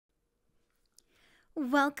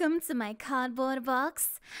Welcome to my cardboard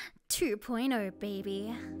box 2.0,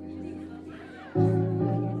 baby.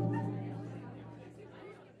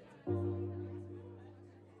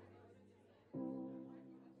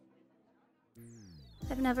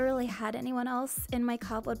 I've never really had anyone else in my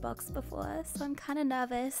cardboard box before, so I'm kind of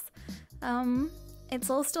nervous. It's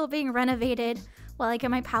all still being renovated while I get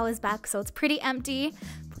my powers back, so it's pretty empty.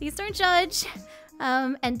 Please don't judge.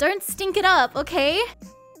 And don't stink it up, okay?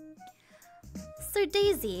 So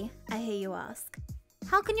Daisy, I hear you ask,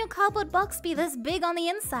 how can your cardboard box be this big on the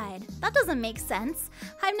inside? That doesn't make sense.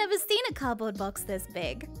 I've never seen a cardboard box this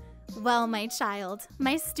big. Well, my child,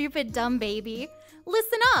 my stupid dumb baby,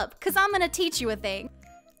 listen up, cause I'm gonna teach you a thing.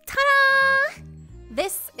 Ta-da!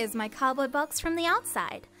 This is my cardboard box from the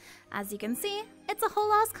outside. As you can see, it's a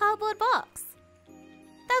whole ass cardboard box.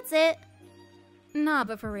 That's it. Nah,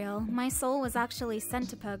 but for real, my soul was actually sent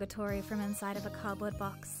to purgatory from inside of a cardboard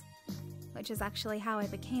box. Which is actually how I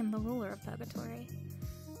became the ruler of purgatory.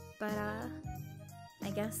 But, I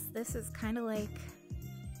guess this is kind of like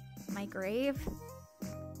my grave.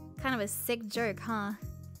 Kind of a sick joke, huh?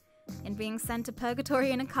 In being sent to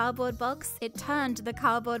purgatory in a cardboard box, it turned the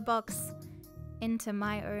cardboard box into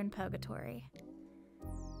my own purgatory.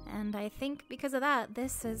 And I think because of that,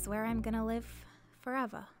 this is where I'm gonna live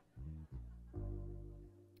forever.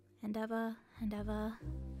 And ever, and ever.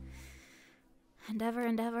 And ever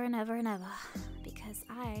and ever and ever and ever, because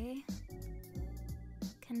I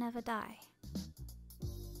can never die.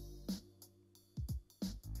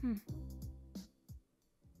 It's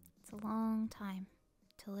a long time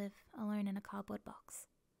to live alone in a cardboard box.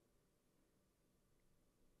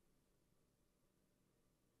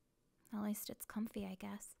 At least it's comfy, I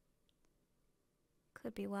guess.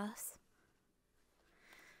 Could be worse.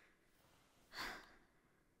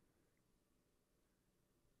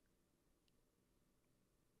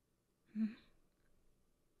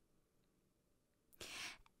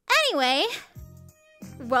 Anyway,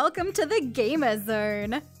 welcome to the gamer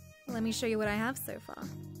zone. Let me show you what I have so far.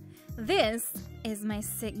 This is my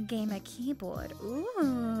sick gamer keyboard.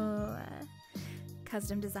 Ooh,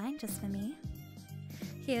 custom designed just for me.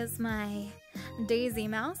 Here's my Daisy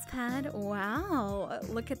mouse pad. Wow,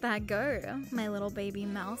 look at that go. My little baby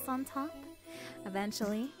mouse on top.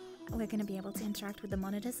 Eventually, we're gonna be able to interact with the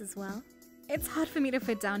monitors as well. It's hard for me to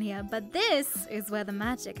fit down here, but this is where the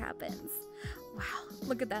magic happens. Wow,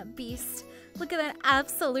 look at that beast. Look at that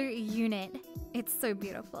absolute unit. It's so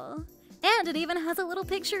beautiful. And it even has a little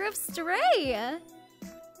picture of Stray.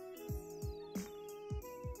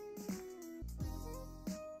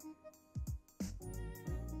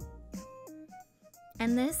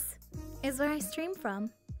 And this is where I stream from.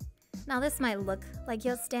 Now this might look like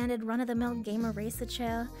your standard run-of-the-mill gamer racer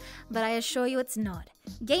chair, but I assure you it's not.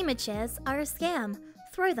 Gamer chairs are a scam.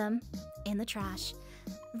 Throw them in the trash.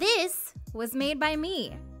 This was made by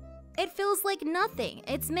me. It feels like nothing.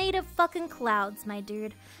 It's made of fucking clouds, my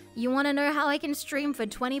dude. You wanna know how I can stream for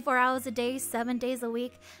 24 hours a day, 7 days a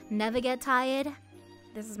week, never get tired?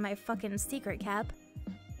 This is my fucking secret cap.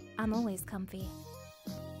 I'm always comfy.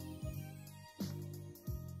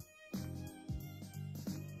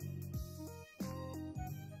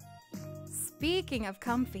 Speaking of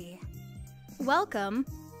comfy, welcome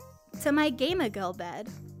to my gamer girl bed.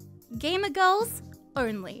 Gamer girls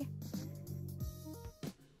only.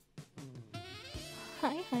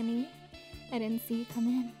 Hi, honey. I didn't see you come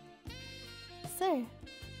in. So,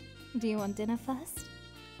 do you want dinner first?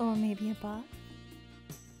 Or maybe a bath?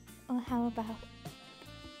 Or how about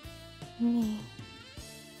me?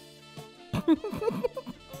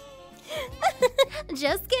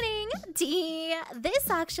 Just kidding, T. This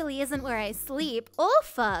actually isn't where I sleep or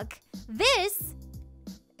fuck. This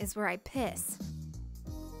is where I piss.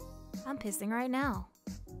 I'm pissing right now.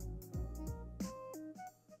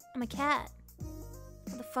 I'm a cat.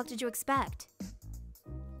 What the fuck did you expect?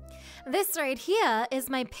 This right here is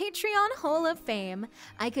my Patreon Hall of Fame.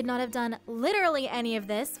 I could not have done literally any of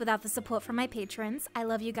this without the support from my patrons. I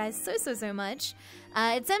love you guys so much.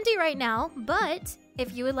 It's empty right now, but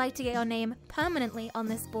if you would like to get your name permanently on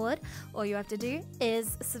this board, all you have to do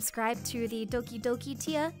is subscribe to the Doki Doki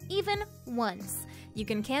tier even once. You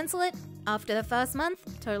can cancel it after the first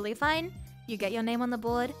month, totally fine. You get your name on the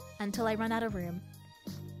board until I run out of room.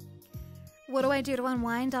 What do I do to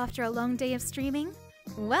unwind after a long day of streaming?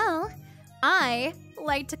 Well, I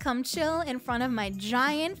like to come chill in front of my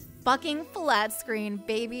giant fucking flat screen,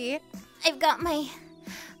 baby. I've got my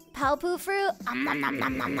palpu fruit.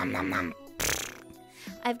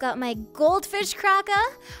 I've got my goldfish cracker.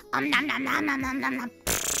 I've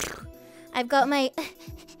got my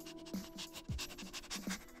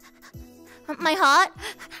heart.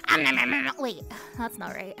 Wait, that's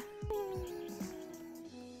not right.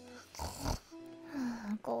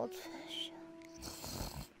 Goldfish.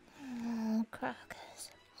 Crackers.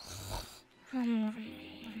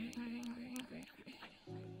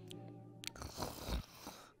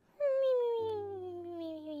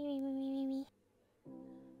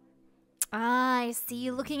 Ah, I see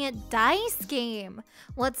you looking at Dice Game.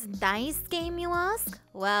 What's Dice Game, you ask?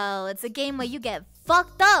 Well, it's a game where you get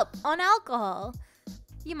fucked up on alcohol.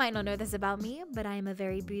 You might not know this about me, but I am a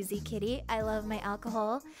very boozy kitty. I love my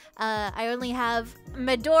alcohol. I only have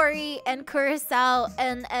Midori and Curacao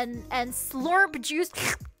and Slurp juice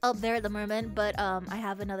up there at the moment, but I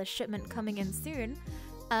have another shipment coming in soon.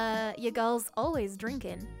 Your girl's always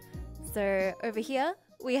drinking. So over here,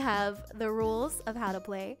 we have the rules of how to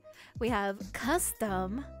play. We have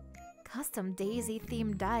custom Daisy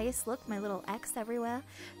themed dice. Look, my little X everywhere.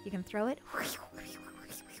 You can throw it.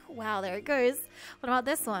 Wow, there it goes. What about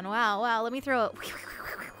this one? Wow, let me throw it.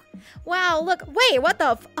 Wow, look, wait, what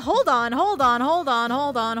the hold on.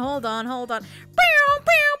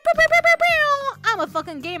 I'm a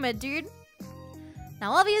fucking gamer, dude.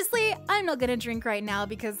 Now, obviously, I'm not gonna drink right now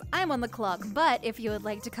because I'm on the clock, but if you would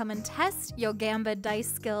like to come and test your Gamba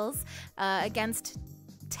dice skills against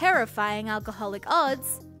terrifying alcoholic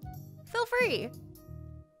odds, feel free.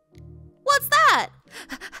 What's that?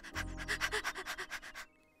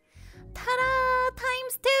 Ta-da!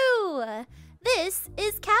 ×2! This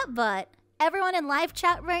is Catbot. Everyone in live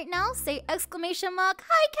chat right now, say exclamation mark,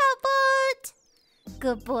 hi Catbot!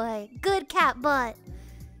 Good boy, good Catbot.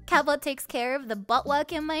 Catbot takes care of the butt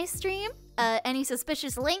work in my stream. Any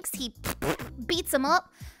suspicious links, he beats them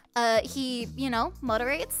up. He, you know,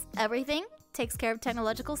 moderates everything, takes care of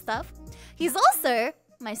technological stuff. He's also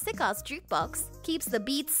my sick-ass jukebox, keeps the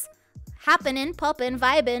beats happening, popping,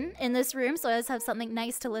 vibing in this room, so I always have something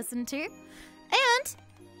nice to listen to. And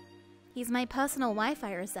he's my personal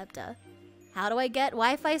Wi-Fi receptor. How do I get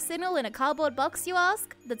Wi-Fi signal in a cardboard box, you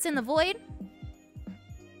ask? That's in the void?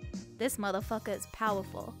 This motherfucker is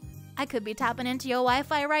powerful. I could be tapping into your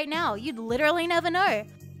Wi-Fi right now. You'd literally never know.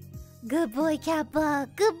 Good boy, Kappa.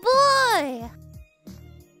 Good boy!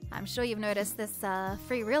 I'm sure you've noticed this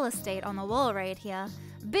free real estate on the wall right here.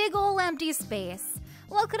 Big ol' empty space.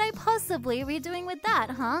 What could I possibly be doing with that,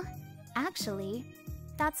 huh? Actually,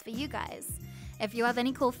 that's for you guys. If you have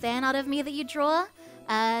any cool fan art of me that you draw,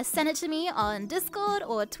 send it to me on Discord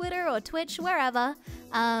or Twitter or Twitch, wherever.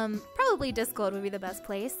 Probably Discord would be the best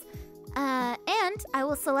place. And I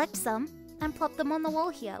will select some and plop them on the wall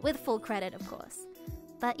here, with full credit, of course.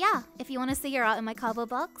 But yeah, if you want to see your art in my cardboard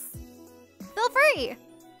box, feel free!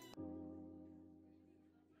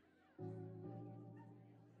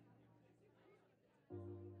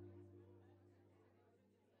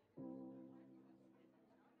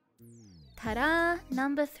 Ta-da!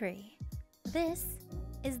 Number 3. This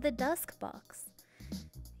is the dusk box.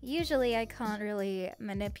 Usually I can't really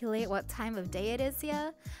manipulate what time of day it is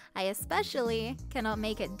here. I especially cannot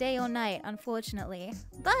make it day or night, unfortunately.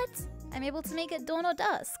 But I'm able to make it dawn or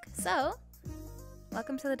dusk. So,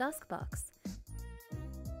 welcome to the dusk box.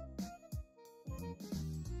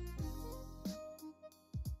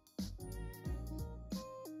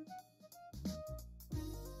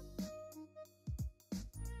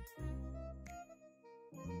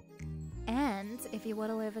 And if you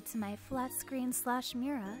waddle over to my flat screen /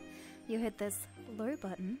 mirror, you hit this low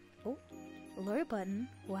button. Oh, low button.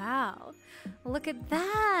 Wow. Look at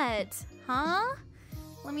that. Huh?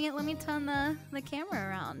 Let me turn the camera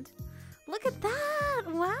around. Look at that.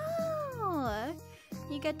 Wow.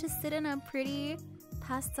 You get to sit in a pretty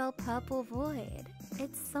pastel purple void.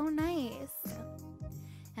 It's so nice.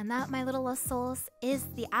 And that, my little souls, is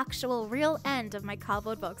the actual real end of my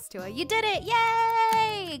cardboard box tour. You did it!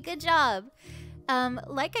 Yay! Good job!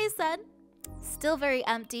 Like I said, still very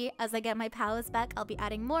empty. As I get my powers back, I'll be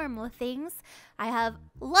adding more and more things. I have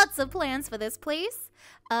lots of plans for this place.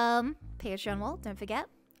 Patreon wall, don't forget.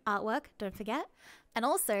 Artwork, don't forget. And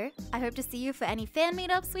also, I hope to see you for any fan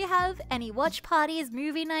meetups we have, any watch parties,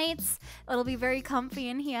 movie nights. It'll be very comfy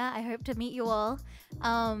in here. I hope to meet you all.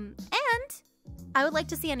 And I would like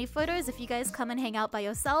to see any photos if you guys come and hang out by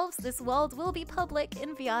yourselves. This world will be public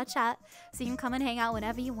in VRChat, so you can come and hang out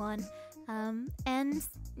whenever you want. And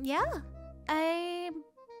yeah,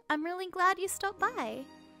 I'm really glad you stopped by.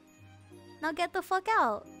 Now get the fuck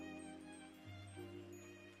out.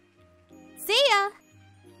 See ya!